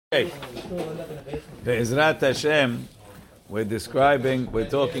Okay. Be'ezrat Hashem, we're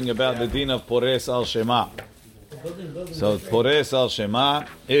talking about the din of Pores al Shema. So Pores al Shema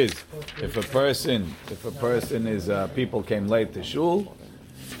is if a person is people came late to shul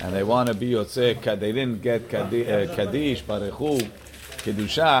and they want to be yotzeh, they didn't get Kaddish, Barechu,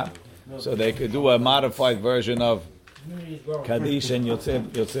 Kedusha, so they could do a modified version of Kaddish and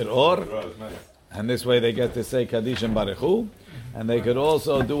Yotzer Or, and this way they get to say Kaddish and Barechu. And they could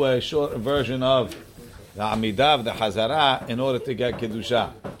also do a short version of the Amidah, the Hazara, in order to get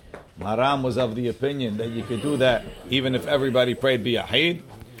Kedusha. Maram was of the opinion that you could do that even if everybody prayed B'Yahid.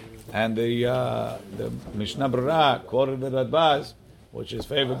 And the Mishnah Brura quoted the Radbaz, which is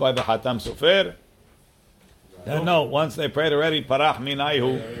favored by the Hatam Sofer. That no, once they prayed already, Parach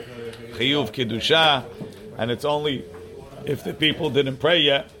Minayhu, Chiyuv Kedusha, and it's only if the people didn't pray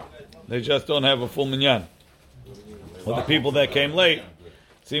yet, they just don't have a full minyan. Well, the people that came late,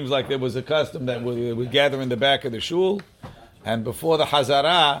 seems like there was a custom that we would gather in the back of the shul, and before the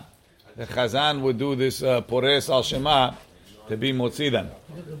Hazara, the Chazan would do this Pores al Shema to be Motzidan.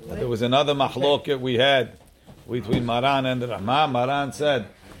 There was another mahloket we had between Maran and the Rama. Maran said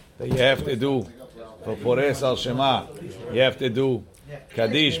that you have to do, for Pores al Shema, you have to do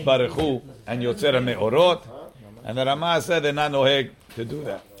Kaddish, Barechu, and Yotzer Me'orot, and the Rama said they're not noheg to do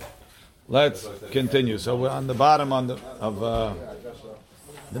that. Let's continue. So we're on the bottom of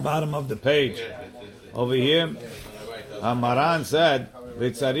the page over here. Maran said,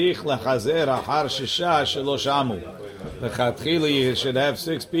 "V'tzarich lechazer achar shisha shelo shamu." Lechatchila you should have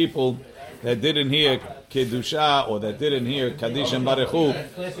 6 people that didn't hear kedusha or that didn't hear kaddish and barechu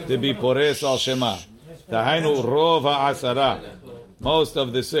to be pores al shema. Tahainu rov ha'asara, most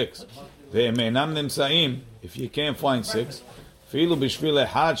of the 6. Ve'emenam nimsaim, if you can't find 6. Even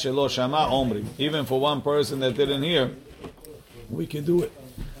for one person that didn't hear, we can do it.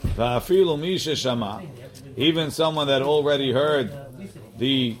 Even someone that already heard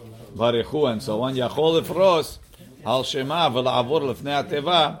the Barechu and so on, Yachol Ifros al Shema v'la'avor lefnei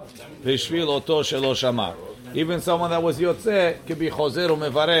ateva v'shvil oto shelo shama. Even someone that was Yotzeh could be Choser or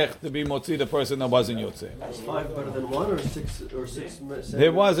Mevarech to be Motzi, the person that wasn't Yotzeh. Is 5 better than 1 or 6 or 6?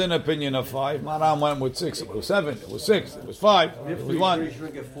 There was an opinion of 5. Maram went with 6. It was 7. It was 6. It was 5. It was 1. You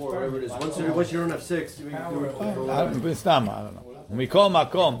shouldn't get 4, whatever it is. Once you don't have 6, you can do it. I don't know. Mikol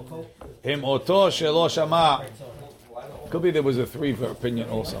makom im oto shelo shama. Could be there was a 3 for opinion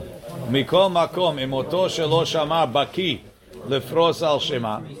also. Mikol makom im oto shelo shama baki lefros al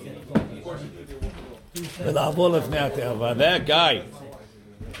shema. That guy,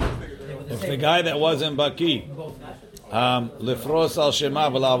 if the guy that wasn't baki, lefros al shema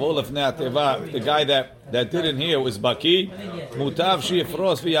v'la'avol lefnei ateva, the guy that didn't hear was baki, mutav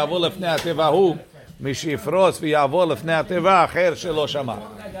sheyifros v'yavol lefnei ateva hu, mishifros v'yavol lefnei ateva acher shelo shama.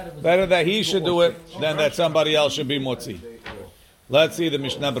 Better that he should do it than that somebody else should be motzi. Let's see the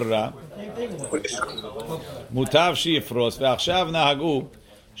Mishnah Brura. Mutav sheyifros v'achshav nahagu.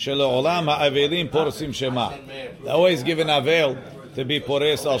 They always give an avel to be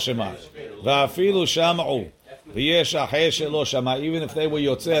pores al shema. Even if they were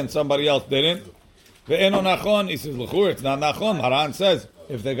yotzeh and somebody else didn't. He says, it's not nachon. Haran says,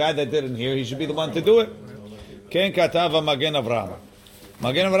 if the guy that didn't hear, he should be the one to do it. Ken katava Magen Avraham.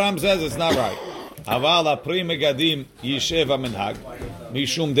 Magen Avraham says it's not right. Aval apri megadim yishev minhag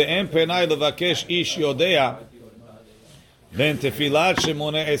mishum de'em penai levakesh ish yodea. Then tefilat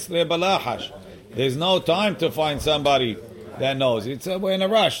shemone esre balachash. There's no time to find somebody that knows. We're in a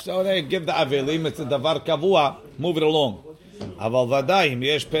rush, so they give the avelim. It's a davar kavua. Move it along. Aval vadai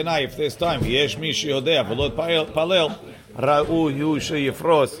yesh penai. If there's time, yesh mishi yodea v'lot palel ra'u yu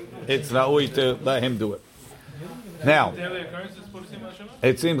sheyifros. It's ra'ui to let him do it. Now,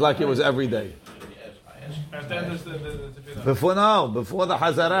 it seems like it was every day. Before the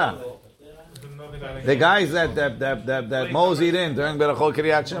Hazara. The guys that moseyed in during Berachot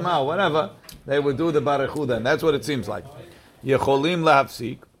Kriyat Shema, whatever, they would do the Barechu then. That's what it seems like. Yecholim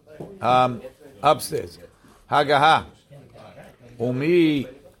lahafsik, upstairs. Hagaha, umi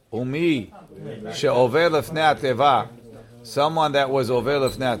she'over lefnei ateva, someone that was over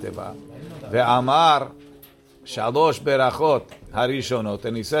lefnei ateva, ve'amar shalosh berachot harishonot,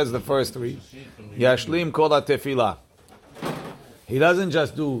 and he says the first 3, yashlim kol ha'tefilah. He doesn't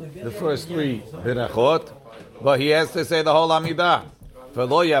just do the first 3 berachot, but he has to say the whole Amidah.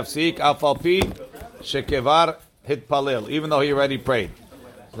 V'lo yafsik afal pi shekevar hitpalel, even though he already prayed.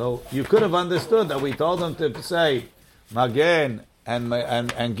 So you could have understood that we told him to say Magen and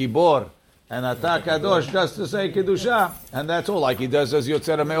Gibor and Ata Kadosh just to say Kedusha, and that's all, like he does as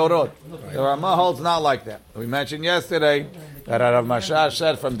Yotzer Me'orot. The Rama holds not like that. We mentioned yesterday that Rav Mashash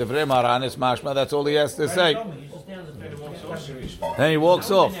said from Divrei Maran is mashma. That's all he has to say. Then he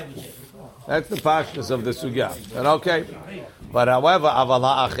walks off. That's the pashtus of the sugya. And okay, but however,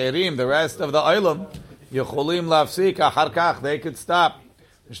 avala acherim, the rest of the olam, yechulim lafsik achar kach, they could stop.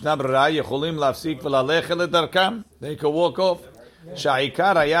 Mishnah Berurah, yechulim lafsik v'lalechel ledarkam, they could walk off.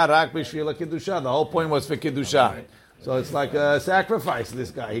 Sha'ikar haya rak b'shvil kedusha. The whole point was for kedusha. So it's like a sacrifice.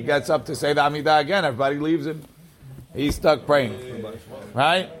 This guy, he gets up to say the Amidah again. Everybody leaves him. He's stuck praying,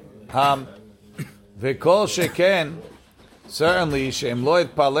 right? V'kol sheken. Certainly, she'em lo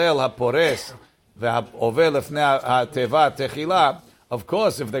yitpalel hapores ve'ovel lefnei hateva techila. Of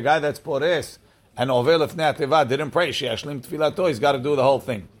course, if the guy that's pores and ovel lefnei hateva didn't pray, she'ashlim tfilato, he's got to do the whole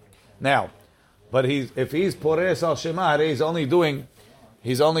thing. Now, but if he's pores al shema, he's only doing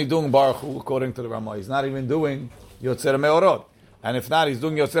Baruch Hu according to the Ramah. He's not even doing Yotzer HaMeorot. And if not, he's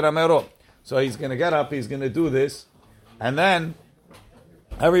doing Yotzer HaMeorot. So he's going to get up, he's going to do this, and then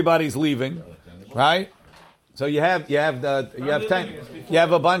everybody's leaving, right? So you have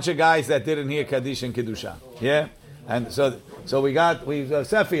a bunch of guys that didn't hear Kaddish and Kedusha. Yeah? And so we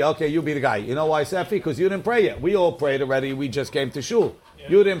Sefi, okay, you be the guy. You know why, Sefi? Because you didn't pray yet. We all prayed already. We just came to shul. Yeah.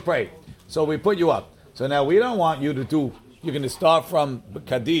 You didn't pray. So we put you up. So now we don't want you to do, you're going to start from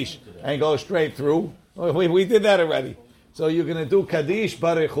Kaddish and go straight through. We did that already. So you're going to do Kaddish,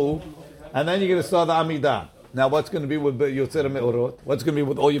 Baruch Hu, and then you're going to start the Amidah. Now what's going to be with Yotzer HaMeorot? What's going to be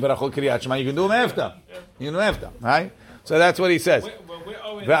with all your Barachot Kriyat Shema? You can do them after. You can do them after, right? So that's what he says. We're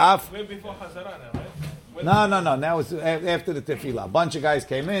before Hazara now, right? No. Now it's after the Tefillah. A bunch of guys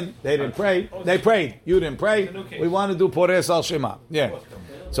came in. They didn't pray. They prayed. You didn't pray. We want to do Pores Al Shema. Yeah.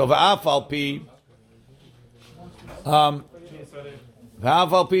 So V'af al pi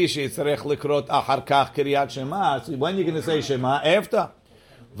she'tzarech likrot achar kach Kriyat Shema. So when you're going to say Shema? After.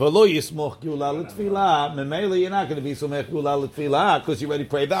 V'lo yismoch geula l'tfilah. Memela, you're not going to be somech geula l'tfilah because you already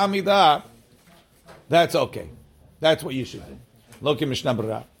prayed the Amidah. That's okay. That's what you should do. Look at Mishnah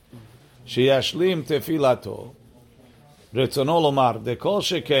Berurah. Sheyashlim tefilato. Retzono lomar. Dekol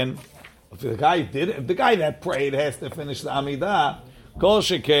sheken. If the guy that prayed has to finish the Amidah, kol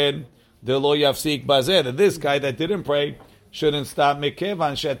sheken delo yafsik bazeh. This guy that didn't pray shouldn't stop.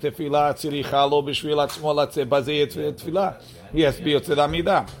 Mekevan shetefilah tziricha lo b'shvil atzmo latzeh bazeh tefilah. He has to be Yotzei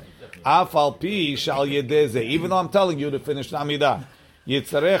Amidah. Afal pi shal yedeze. Even though I'm telling you to finish the Amidah,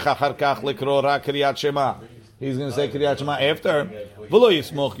 yitzarech achar kach likro ra Kriyat Shema. He's going to say Kriyat Shema after. V'lo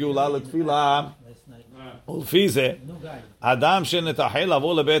yismoch geula l'tfilah. Ulfize Adam shenetachel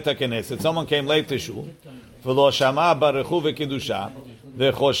lavo lebeit haKnesset. Someone came late to shul. V'lo shama Baruch Hu v'kedusha.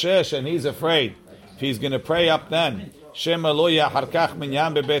 V'choshesh, and he's afraid if he's going to pray up then. Shema lo yachar kach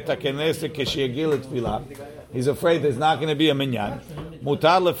minyan bebeit haKnesset k'sheyagil l'tfilah. He's afraid there's not going to be a minyan.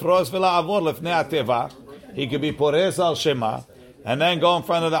 Mutar lefros v'la'avor lefnei hateva. He could be pores al shema, and then go in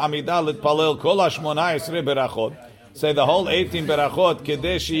front of the Amidah l'tpalel kol hashmona esrei berachot. Say the whole 18 berachot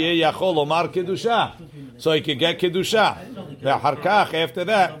kedei sheyeh yachol omar kedusha, so he could get kedusha. Ve'achar kach, after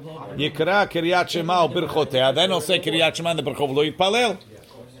that, yikra Kriyat Shema u'birchotea. Then he'll say Kriyat Shema and the berachot v'lo yitpalel.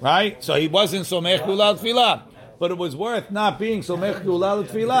 Right? So he wasn't somech geula l'tfilah, but it was worth not being somech geula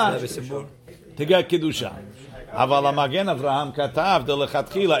l'tfilah to get kedusha. Aval Magen Avraham katav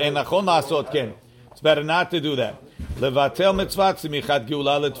delechatchila en nachon la'asot ken. It's better not to do that. Levatel mitzvah tzimichat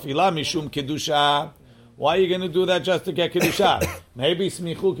geula letfilah mishum kedusha. Why are you going to do that just to get kedusha? Maybe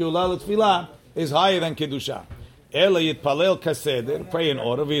smichu geula letfilah is higher than kedusha. Ela yitpalel kaseder, pray in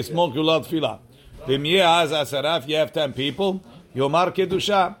order. V'yismol geula letfilah. V'miyeh az asaraf, you have 10 people. Yomar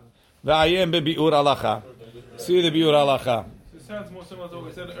kedusha. V'ayem bebiur halacha. See the biur halacha. It sounds more similar to what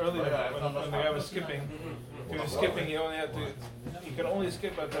we said earlier when the guy was skipping. If he was skipping, he can only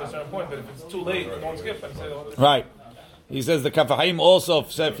skip at a certain point, but if it's too late, don't skip and say the whole thing. Right. He says the Kafahim also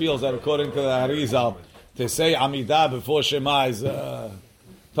feels that according to the Harizal, to say Amidah before Shema is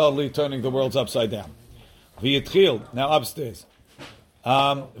totally turning the world upside down. V'yitchil, now upstairs.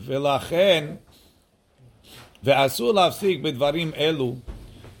 V'lachen, ve'asur lafsik b'dvarim elu,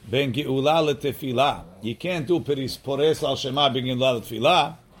 ben geula letefila. You can't do pores al Shema ben geula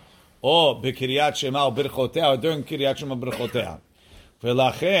letefila, or b'Kriyat Shema or birchotea, or during Kriyat Shema birchotea.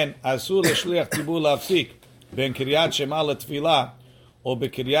 V'lachen, asur l'shliach tibur lafsik, ben Kriyat Shema letefila, או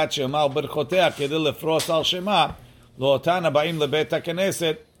בקריית שמע וברכותיה כדי לפרוס על שמע לאותן הבאים לבית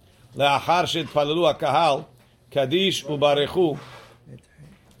הכנסת לאחר שהתפללו הקהל קדיש וברכו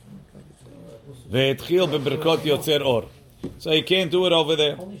והתחיל בברכות יוצר אור. So he can't do it over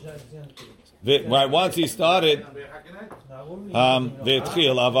there. Once he started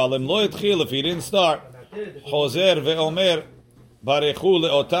והתחיל, אבל אם לא התחיל, if he didn't start, חוזר ואומר ברכו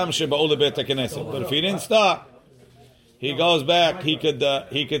לאותם שבאו לבית הכנסת. But if he didn't start, he goes back, he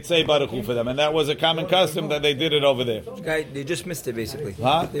could say Baruch Hu for them. And that was a common custom that they did it over there. They just missed it, basically.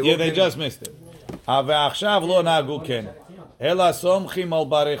 Huh? They just missed it. ועכשיו לא נהגו כן. אלא סומכים על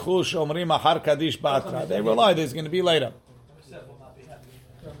ברך hu שאומרים אחר קדיש בהתחלה. They rely, there's going to be later.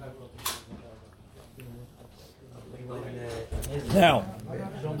 Now,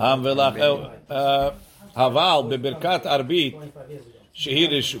 אבל בברכת ערבית שהיא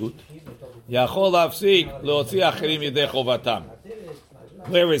רשות, יכול להפסיק להוציא אחרים ידי חובתם.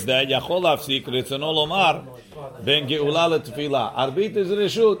 Where is that? יכול להפסיק, רצונו לומר, בין גאולה לתפילה. ערבית is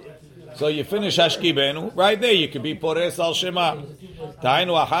רשות. So you finish השכיבנו, right there you could be פורס על שמה.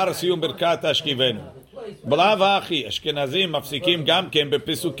 תהיינו אחר סיום ברכת השכיבנו. בלאו הכי, אשכנזים מפסיקים גם כן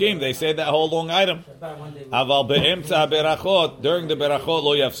בפסוקים, they say that whole long item. אבל באמצע הברכות, during the ברכות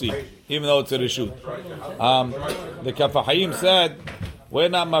לא יפסיק, even though it's a רשות. The Kafahayim said, we're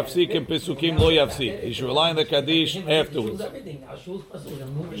not מפסיק עם פסוקים לא יפסיק. You should rely on the Kaddish afterwards.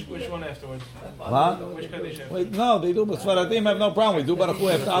 Which one afterwards? Huh? Which Kaddish? Wait, no, they do, but Sfaradim have no problem. We do Baruch Hu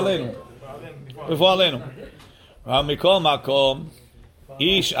after Aleinu. Before Aleinu. Mikol Makom,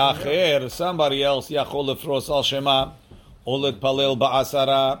 Ish Acher, somebody else, יכול לפרוס על שמה, או להתפלל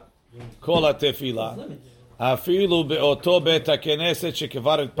בעשרה, כל התפילה, אפילו באותו בית הכנסת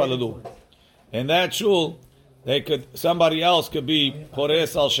שכבר התפללו. In that shul, somebody else could be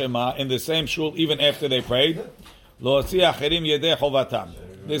פורס על שמה in the same shul even after they prayed. להוציא אחרים ידי חובתם.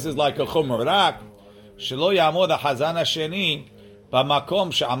 This is like a chumrah. רק שלא יעמוד החזן השני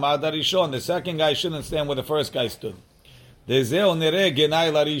במקום שעמד הראשון. The second guy shouldn't stand where the first guy stood. דזהו נראה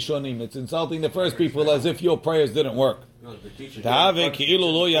גנאי לראשונים. It's insulting the first people as if your prayers didn't work. תהווה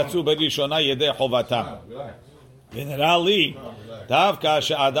כאילו לא יצאו בראשונה ידי חובתם. ונראה לי דווקא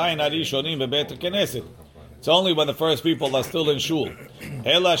שעדיין הראשונים בבית הכנסת. It's only when the first people are still in shul.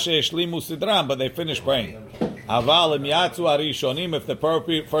 אלא שהשלימו סדרם, but they finished praying. אבל אם יצאו הראשונים, if the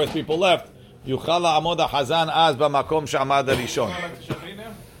first people left, יוכל לעמוד החזן אז במקום שעמד הראשון.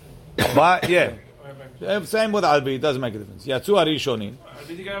 But, yeah. Same with Albi, it doesn't make a difference. יצאו הראשונים.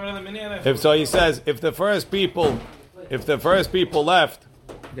 If so, he says, if the first people left,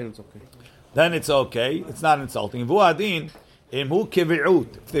 then it's okay. It's not insulting. והוא הדין, אם הוא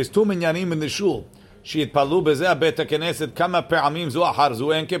כביעות, if there's two minyanim in the shul, שיתפללו בזה בית הכנסת כמה פעמים זו אחר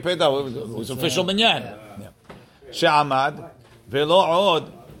זו, אין כפדה, it's official minyan. שעמד, ולא עוד,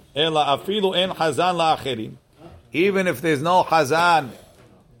 אלא אפילו אין חזן לאחרים. Even if there's no חזן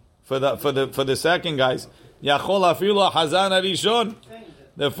for the second guys, יכול אפילו החזן הראשון,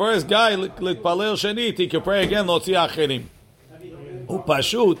 the first guy, להתפלל שנית, he can pray again, להוציא האחרים.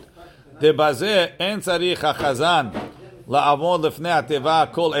 ופשוט, דבזה אין צריך החזן לעמוד לפני התיבה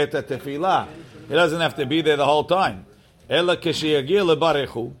כל עת התפילה. He doesn't have to be there the whole time. אלא כשיגיע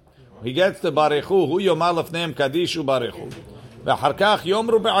לברך hu, he gets to ברך hu, הוא יאמר לפניהם קדיש וברך hu. ואחר כך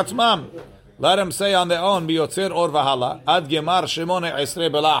יאמרו בעצמם, let them say on their own, ביוצר אור והלאה, עד גמר 18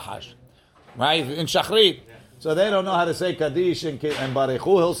 בלחש. Right? In Shachrit. So they don't know how to say Kaddish and Baruch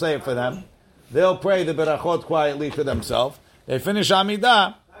Hu, he'll say it for them. They'll pray the Berachot quietly to themselves. They finish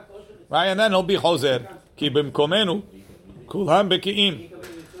Amidah, right? And then he'll be Choser. Ki b'mkomenu, kulham beki'im.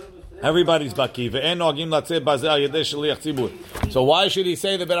 Everybody's baki. Ve'en no'agim latzeh bazeh al yedei shliach tzibur. So why should he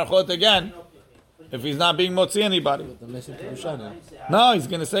say the Berachot again if he's not being motzi anybody? No, he's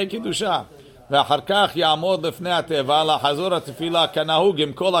going to say Kiddusha. ואחר כך יעמוד לפני התיבה לחזור התפילה כנהוג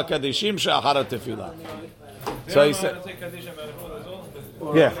עם כל הקדישים שאחר התפילה. So he said,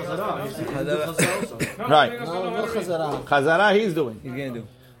 yeah. Right. חזרה he's doing.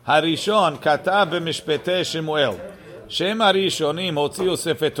 הראשון כתב במשפטי שמואל, שהם הראשונים הוציאו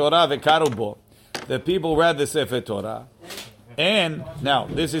ספר תורה וקראו בו. The people read the ספר תורה. And, now,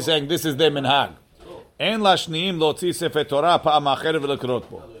 this is saying, this is their minhag. אין לשניים להוציא ספר תורה פעם אחרת ולקרות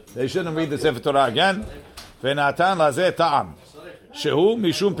בו. They shouldn't read the Sefer Torah again. ונתן לזה טעם. שהוא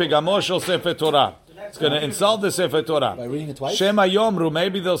משום פגמו של ספר תורה. It's going to insult the Sefer Torah. By reading it twice? שמא יאמרו,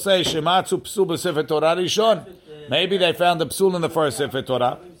 maybe they'll say, שמצאו פסול בספר תורה ראשון. Maybe they found the psul in the first Sefer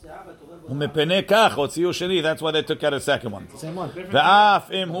Torah. ומפני כך הוציאו שני. That's why they took out a second one. Same one.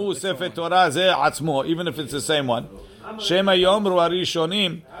 ואף אם הוא ספר תורה זה עצמו, even if it's the same one. שמא יאמרו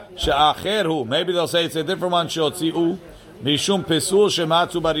הראשונים שאחר הוא. Maybe they'll say it's a different one שהוציאו. משום פסול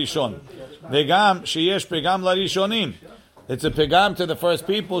שמצאו בראשון. וגם שיש פגם לראשונים. It's a pegam to the first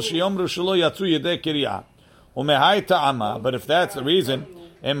people, שיאמרו שלא יצאו ידי קריאה. ומהי טעמה, but if that's the reason,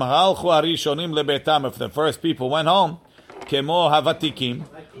 הם הלכו הראשונים לביתם, if the first people went home, כמו הוותיקים,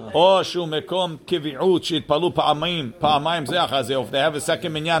 או שהוא מקום קביעות שהתפלו פעמיים זה אחר זה, if they have a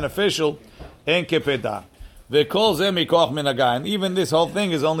second minyan official, אין כפדה. וכל זה מכוח מנהגה, and even this whole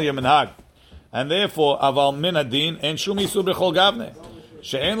thing is only a מנהג. And therefore, aval min adin and shum isur b'chol gavne.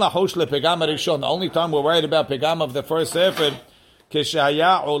 She'en lahosh lepegam harishon. The only time we're worried about pegam of the first sefer,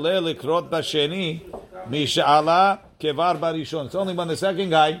 k'shaya ole likrot b'sheni, misha'ala kevar barishon. It's only when the second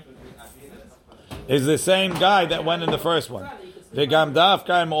guy is the same guy that went in the first one. V'gam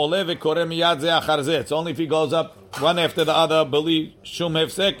dafka im ole v'koreh miyad ze achar ze. It's only if he goes up one after the other, b'li shum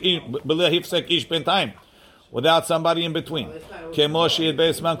hifsek ish b'ntayim, without somebody in between. Kemo she'ed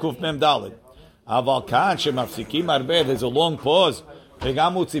be'esman kuf mem dalid. Aval kan shemafsikim arbeh. There's a long pause.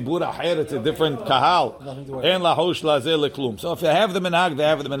 V'gamu tzibur acher. It's a different kahal. En lahosh lazeh leklum. So if you have the minhag, they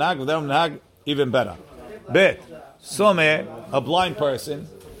have the minhag. If they don't minhag, even better. Bet someh, a blind person.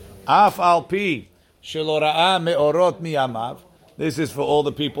 Af al pi shelo ra'a me'orot miyamav. This is for all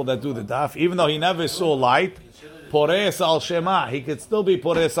the people that do the daf. Even though he never saw light, pores al shema. He could still be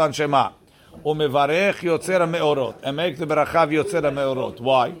pores al shema. Umevarech yotzer me'orot. And make the berachav yotzer me'orot.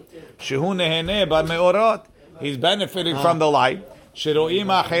 Why? Shehu nehene bar me'orot. He's benefiting from the light.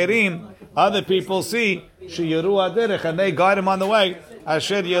 Sheroim acherim. Other people see sheyeru aderech, and they guide him on the way.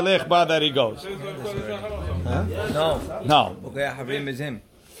 Asher yelech ba, that he goes. No. Okay, Havrim is him.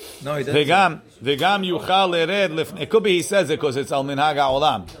 No, he doesn't. V'gam yuchal ered lefnei. It could be he says it because it's al minhag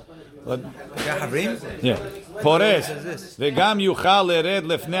ha'olam. But Havrim? yeah, pores. V'gam yuchal ered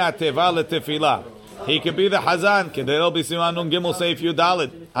lefnei ateva letefila. He could be the Hazan. Kedei lo b'siman nun gimel seif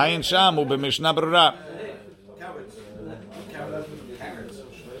yudalid. Ayin sham u b'mishnah brura.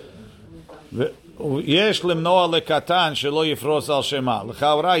 Yesh limnoa lekatan shelo yifros al shema.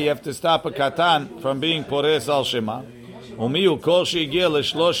 L'chaura, you have to stop a katan from being pores al shema. Umiu kol she'igil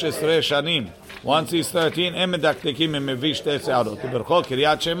l-13 shanim. Once he's 13, em medaktekim em mevi shte se'arot. Uberchol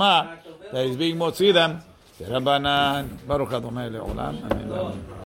kiryat shema, that he's being motzi them. Rabbanan, Baruch Adonai le'olam. Amen.